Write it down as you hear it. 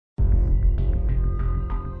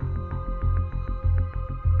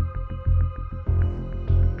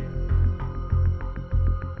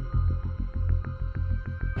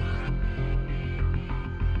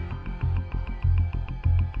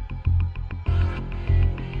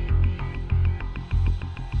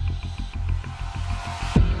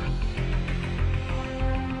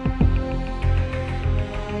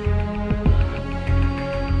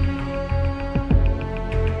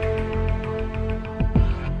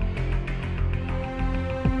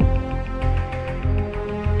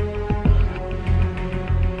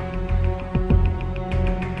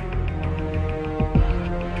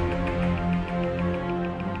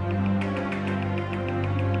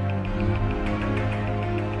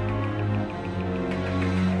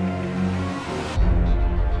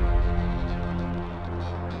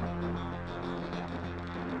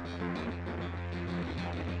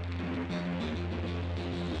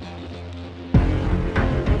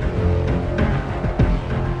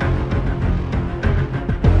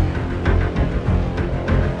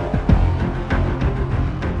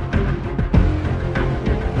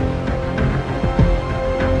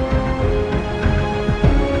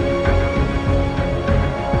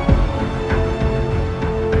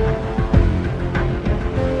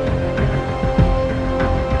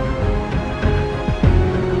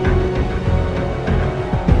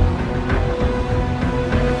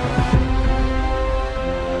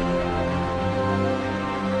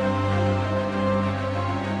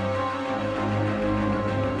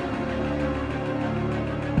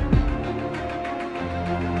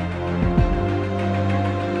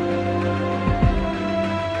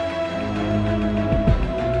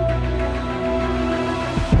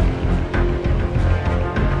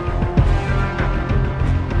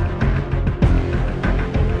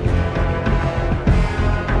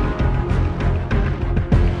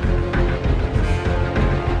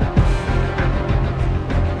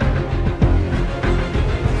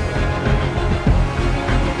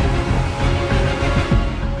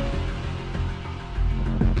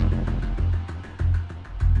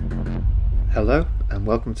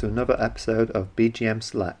welcome to another episode of BGM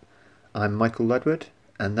Select. I'm Michael Ledward,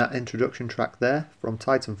 and that introduction track there from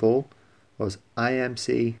Titanfall was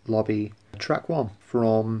IMC Lobby Track 1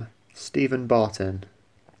 from Stephen Barton.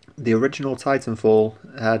 The original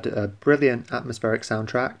Titanfall had a brilliant atmospheric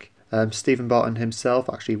soundtrack. Stephen Barton himself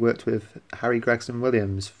actually worked with Harry Gregson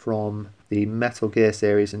Williams from the Metal Gear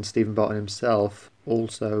series, and Stephen Barton himself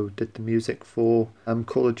also did the music for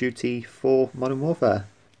Call of Duty 4 Modern Warfare.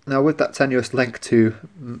 Now, with that tenuous link to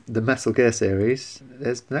the Metal Gear series,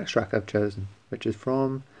 there's the next track I've chosen, which is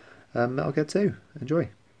from Metal Gear 2. Enjoy.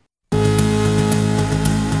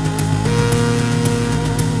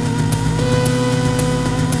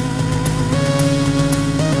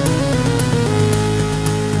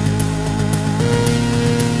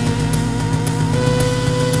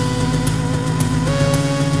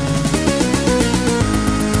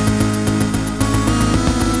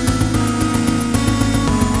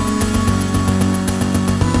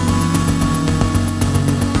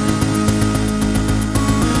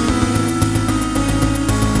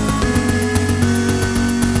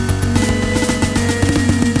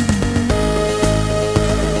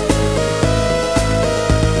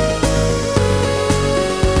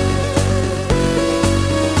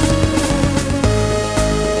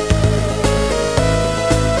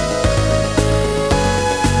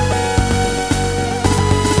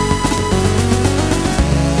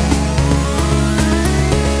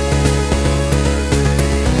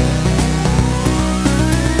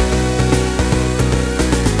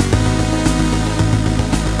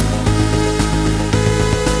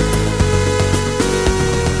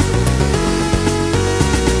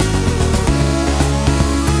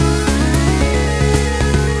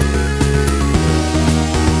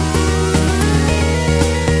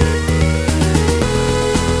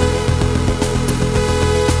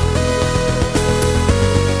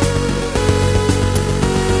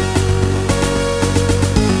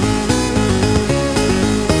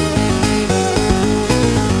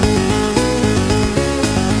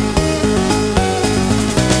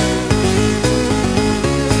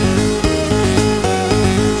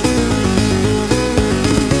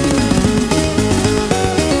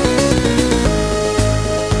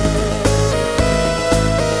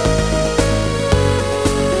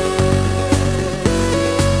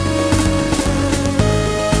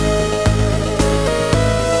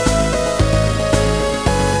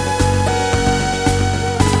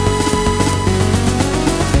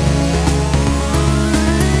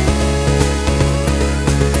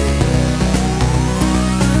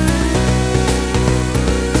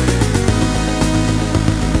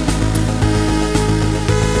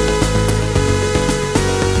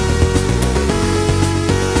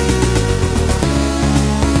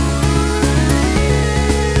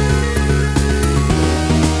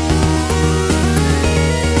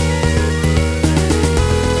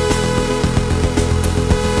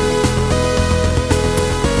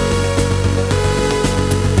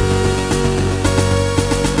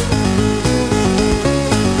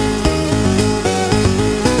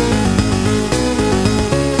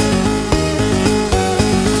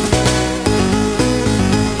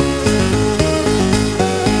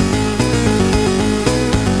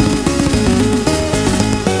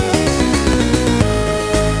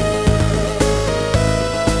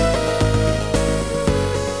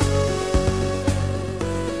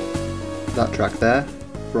 That track there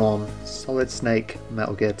from Solid Snake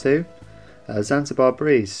Metal Gear 2, Zanzibar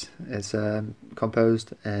Breeze. It's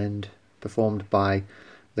composed and performed by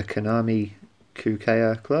the Konami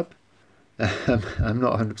Kukea Club. I'm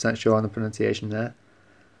not 100% sure on the pronunciation there,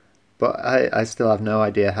 but I still have no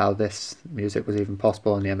idea how this music was even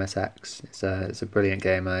possible on the MSX. It's a brilliant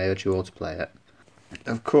game, and I urge you all to play it.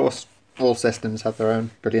 Of course, all systems have their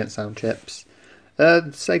own brilliant sound chips.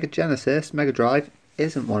 Sega Genesis Mega Drive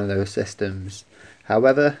isn't one of those systems.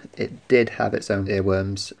 However, it did have its own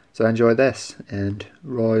earworms, so enjoy this and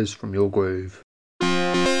Rise from Your Groove.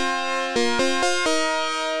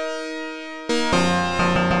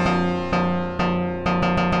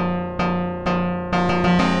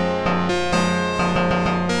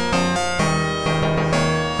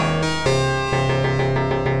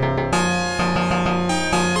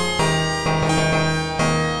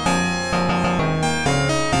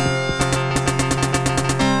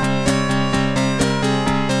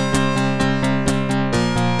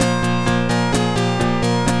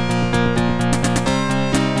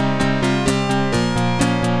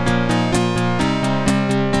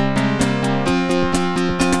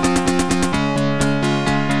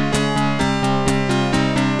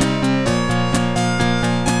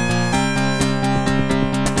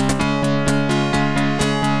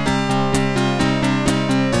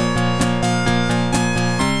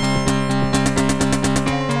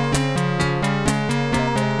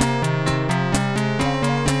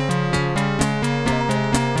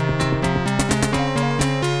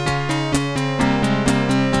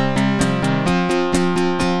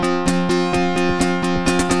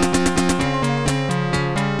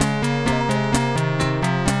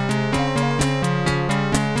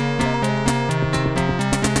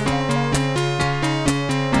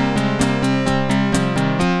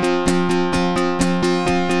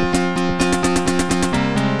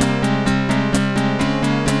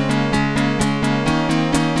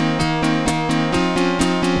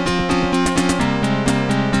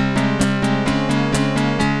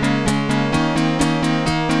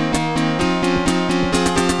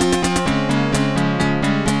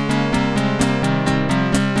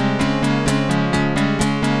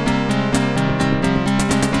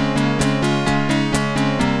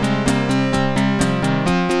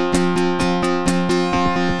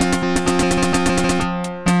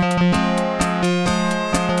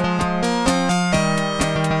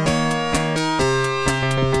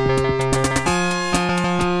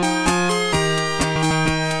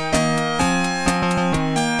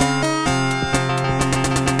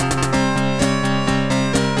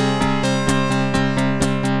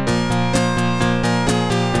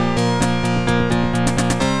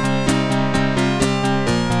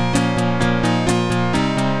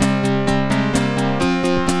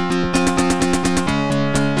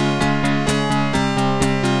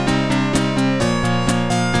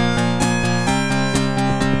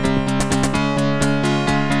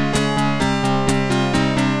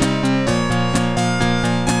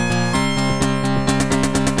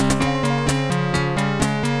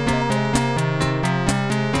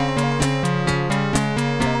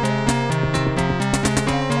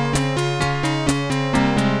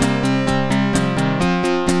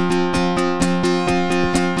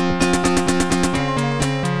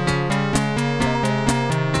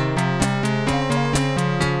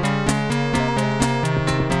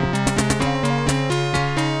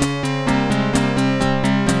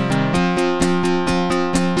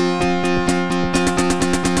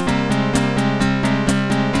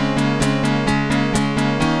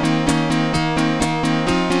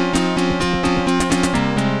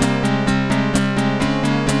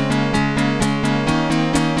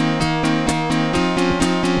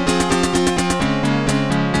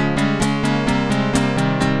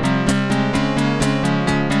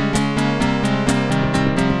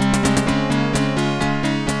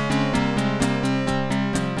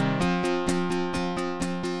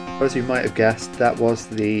 As you might have guessed, that was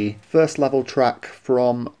the first level track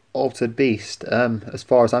from Altered Beast, as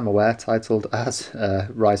far as I'm aware, titled as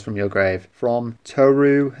Rise From Your Grave, from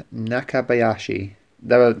Toru Nakabayashi.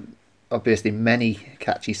 There were obviously many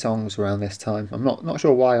catchy songs around this time. I'm not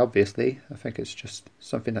sure why, obviously. I think it's just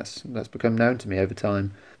something that's become known to me over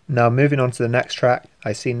time. Now, moving on to the next track,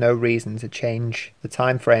 I see no reason to change the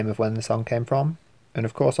time frame of when the song came from. And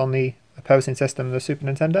of course, on the opposing system of the Super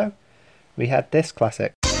Nintendo, we had this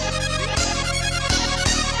classic.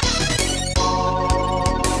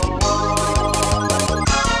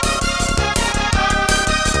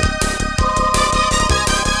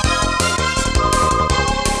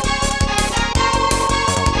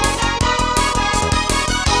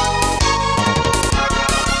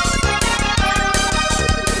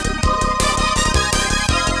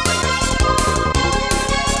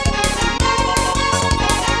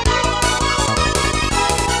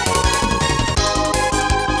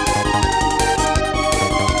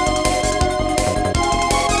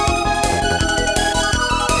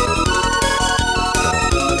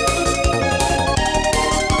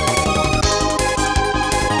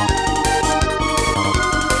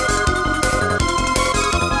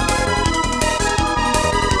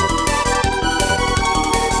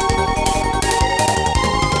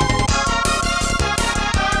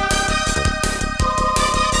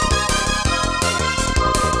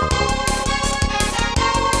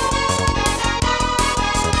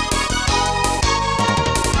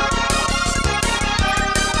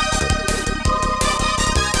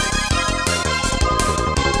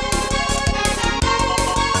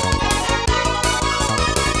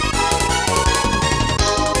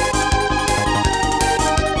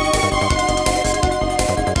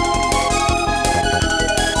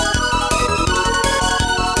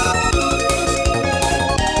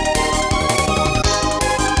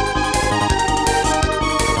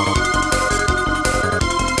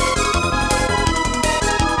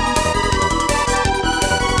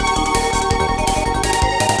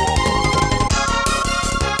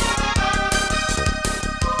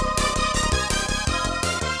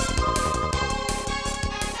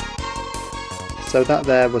 So that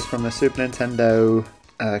there was from the Super Nintendo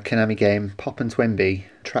Konami game Pop and Twinbee,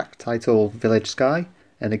 track title Village Sky,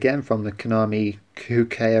 and again from the Konami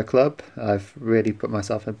Kukeiya Club. I've really put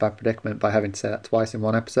myself in a bad predicament by having to say that twice in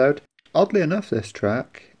one episode. Oddly enough, this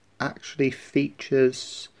track actually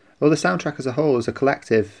features, well, the soundtrack as a whole, as a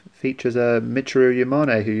collective, features Michiru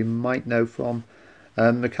Yamane, who you might know from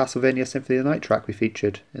the Castlevania Symphony of the Night track we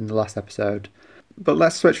featured in the last episode. But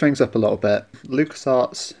let's switch things up a little bit.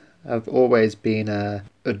 LucasArts have always been a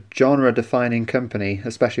genre-defining company,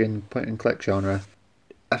 especially in point-and-click genre.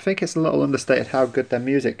 I think it's a little understated how good their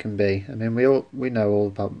music can be. I mean, we know all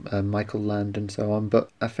about Michael Land and so on,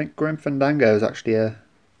 but I think Grim Fandango is actually a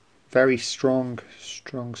very strong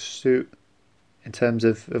suit in terms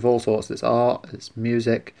of all sorts. Its art, its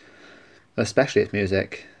music, especially its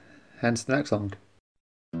music. Hence the next song.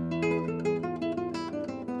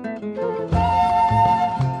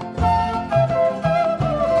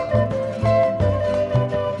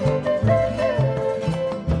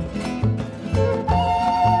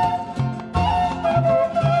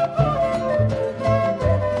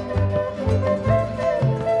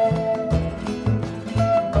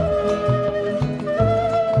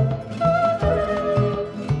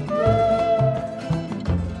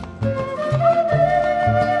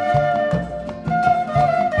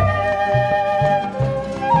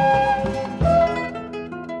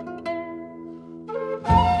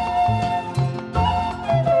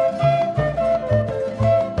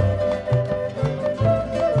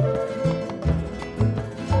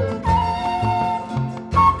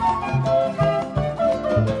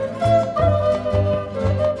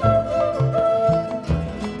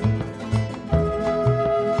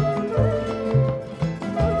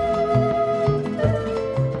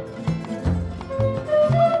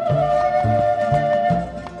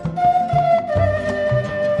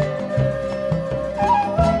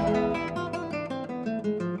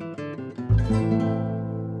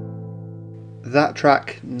 That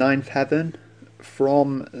track, Ninth Heaven,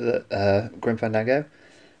 from the Grim Fandango,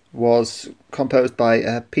 was composed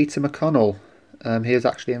by Peter McConnell. He was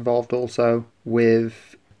actually involved also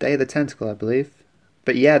with Day of the Tentacle, I believe.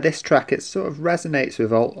 But yeah, this track, it sort of resonates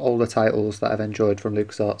with all the titles that I've enjoyed from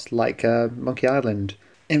LucasArts, like Monkey Island.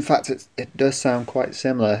 In fact, it does sound quite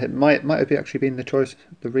similar. It might have actually been the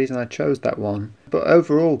reason I chose that one. But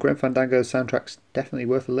overall, Grim Fandango's soundtrack's definitely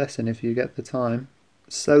worth a listen if you get the time.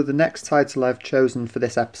 So the next title I've chosen for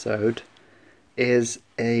this episode is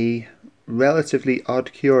a relatively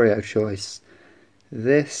odd curio choice.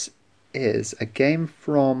 This is a game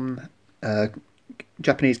from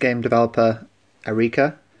Japanese game developer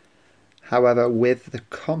Arika, however with the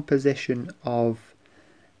composition of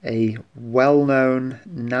a well-known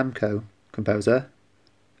Namco composer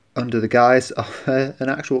under the guise of an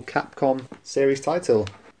actual Capcom series title.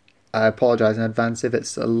 I apologise in advance if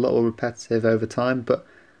it's a little repetitive over time, but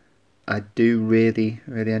I do really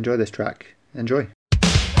enjoy this track. Enjoy.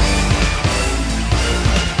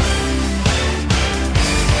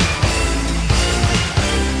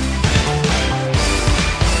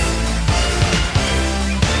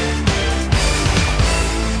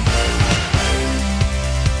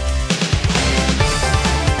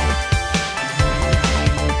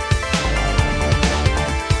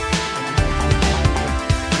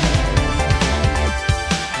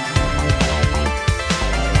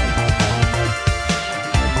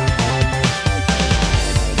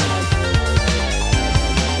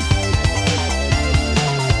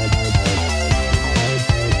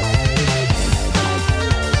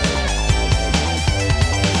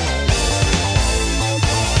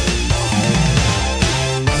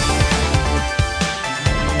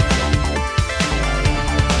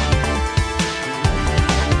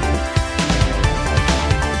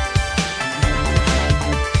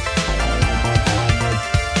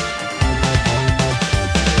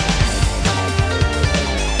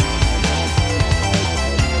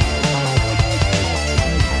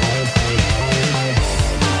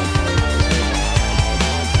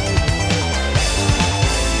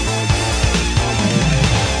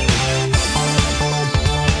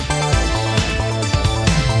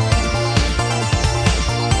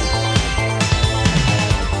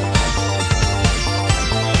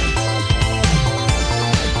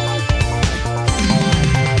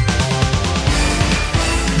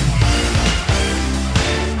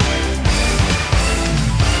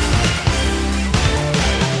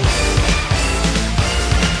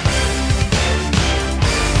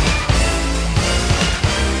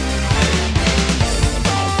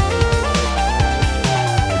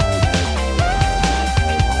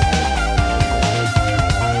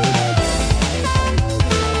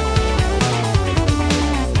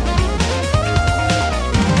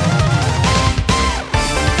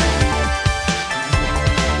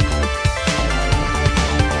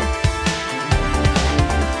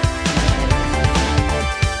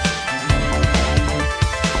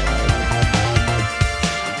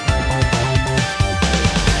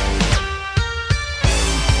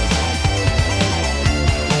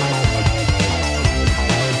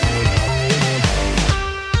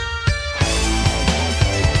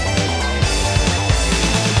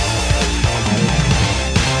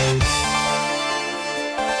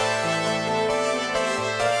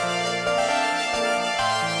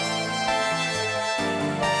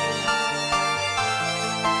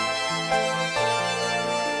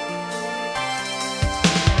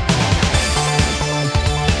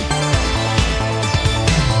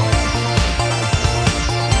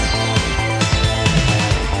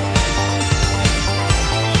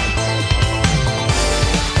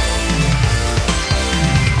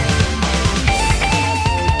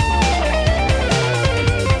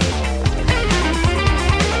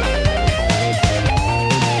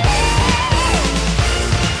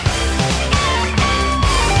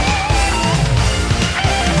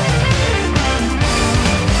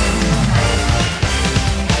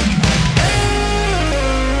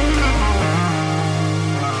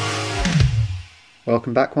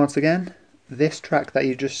 Welcome back once again. This track that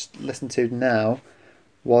you just listened to now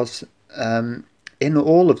was in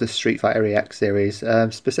all of the Street Fighter EX series.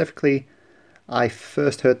 Specifically, I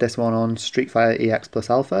first heard this one on Street Fighter EX Plus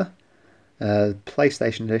Alpha,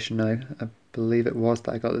 PlayStation Edition, I believe it was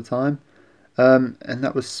that I got at the time. And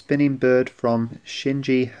that was Spinning Bird from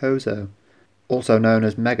Shinji Hozo, also known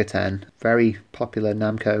as Megaten, very popular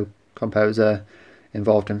Namco composer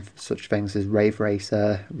involved in such things as Rave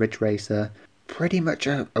Racer, Ridge Racer, pretty much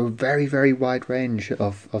a very wide range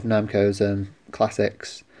of Namco's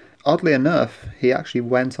classics. Oddly enough, he actually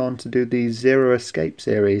went on to do the Zero Escape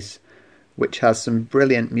series, which has some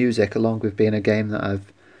brilliant music along with being a game that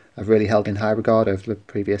I've really held in high regard over the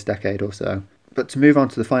previous decade or so. But to move on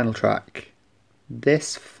to the final track,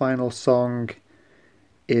 this final song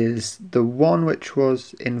is the one which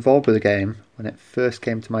was involved with the game when it first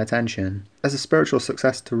came to my attention. As a spiritual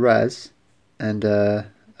successor to Rez, and a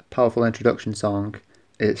powerful introduction song,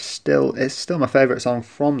 it's still my favourite song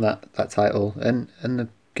from that title, and the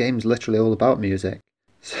game's literally all about music.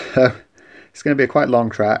 So it's going to be a quite long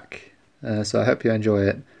track, so I hope you enjoy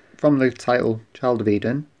it. From the title Child of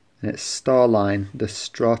Eden, and it's Starline, the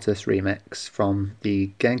Stratus remix from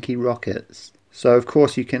the Genki Rockets. So of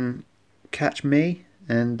course you can catch me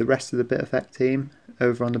and the rest of the Bit Effect team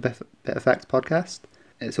over on the Bit Effect podcast.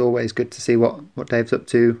 It's always good to see what Dave's up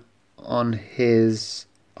to on his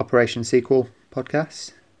Operation Sequel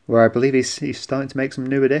podcast, where I believe he's starting to make some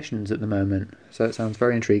new additions at the moment, so it sounds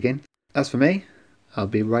very intriguing. As for me, I'll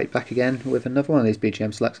be right back again with another one of these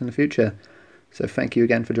BGM selects in the future. So thank you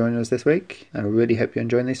again for joining us this week, and I really hope you're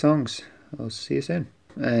enjoying these songs. I'll see you soon.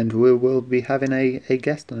 And we will be having a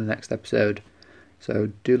guest on the next episode, so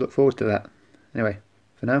do look forward to that. Anyway,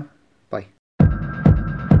 for now,